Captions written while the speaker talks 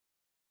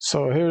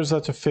So here's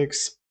how to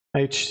fix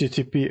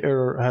HTTP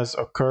error has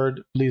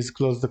occurred. Please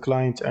close the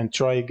client and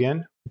try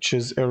again, which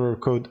is error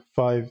code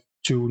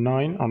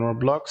 529 on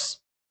Roblox.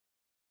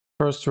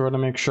 First, we want to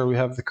make sure we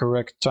have the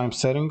correct time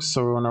settings.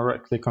 So we want to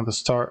right click on the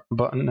start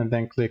button and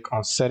then click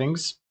on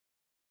settings.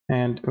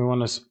 And we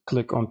want to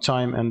click on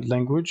time and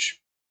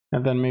language.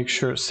 And then make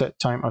sure set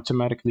time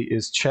automatically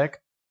is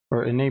checked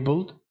or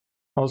enabled.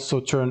 Also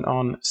turn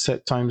on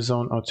set time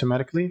zone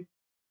automatically.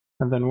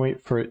 And then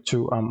wait for it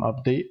to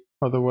update.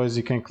 Otherwise,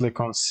 you can click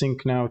on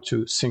sync now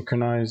to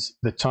synchronize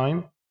the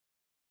time.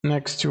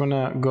 Next, you want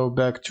to go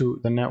back to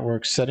the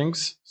network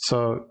settings.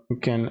 So you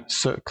can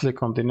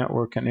click on the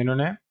network and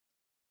internet.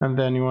 And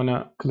then you want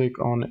to click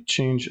on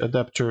change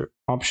adapter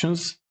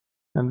options.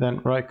 And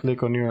then right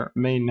click on your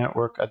main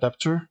network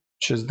adapter,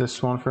 which is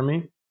this one for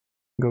me.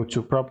 Go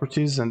to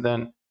properties and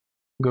then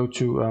go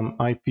to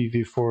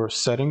IPv4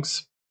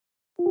 settings.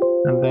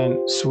 And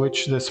then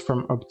switch this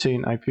from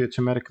obtain IP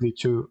automatically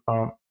to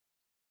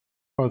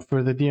or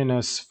for the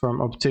DNS from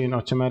obtain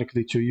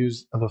automatically to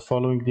use the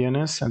following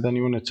DNS, and then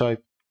you want to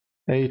type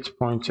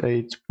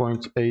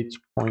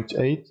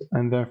 8.8.8.8,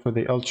 and then for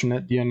the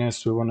alternate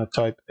DNS we want to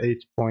type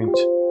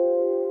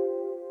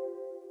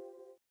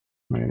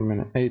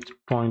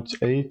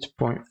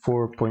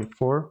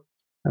 8.8.4.4,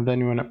 and then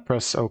you want to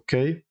press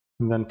OK,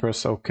 and then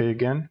press OK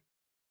again.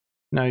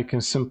 Now you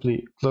can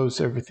simply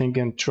close everything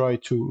and try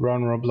to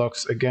run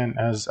Roblox again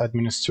as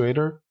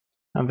administrator,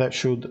 and that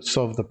should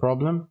solve the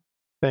problem.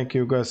 Thank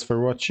you guys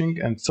for watching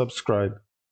and subscribe.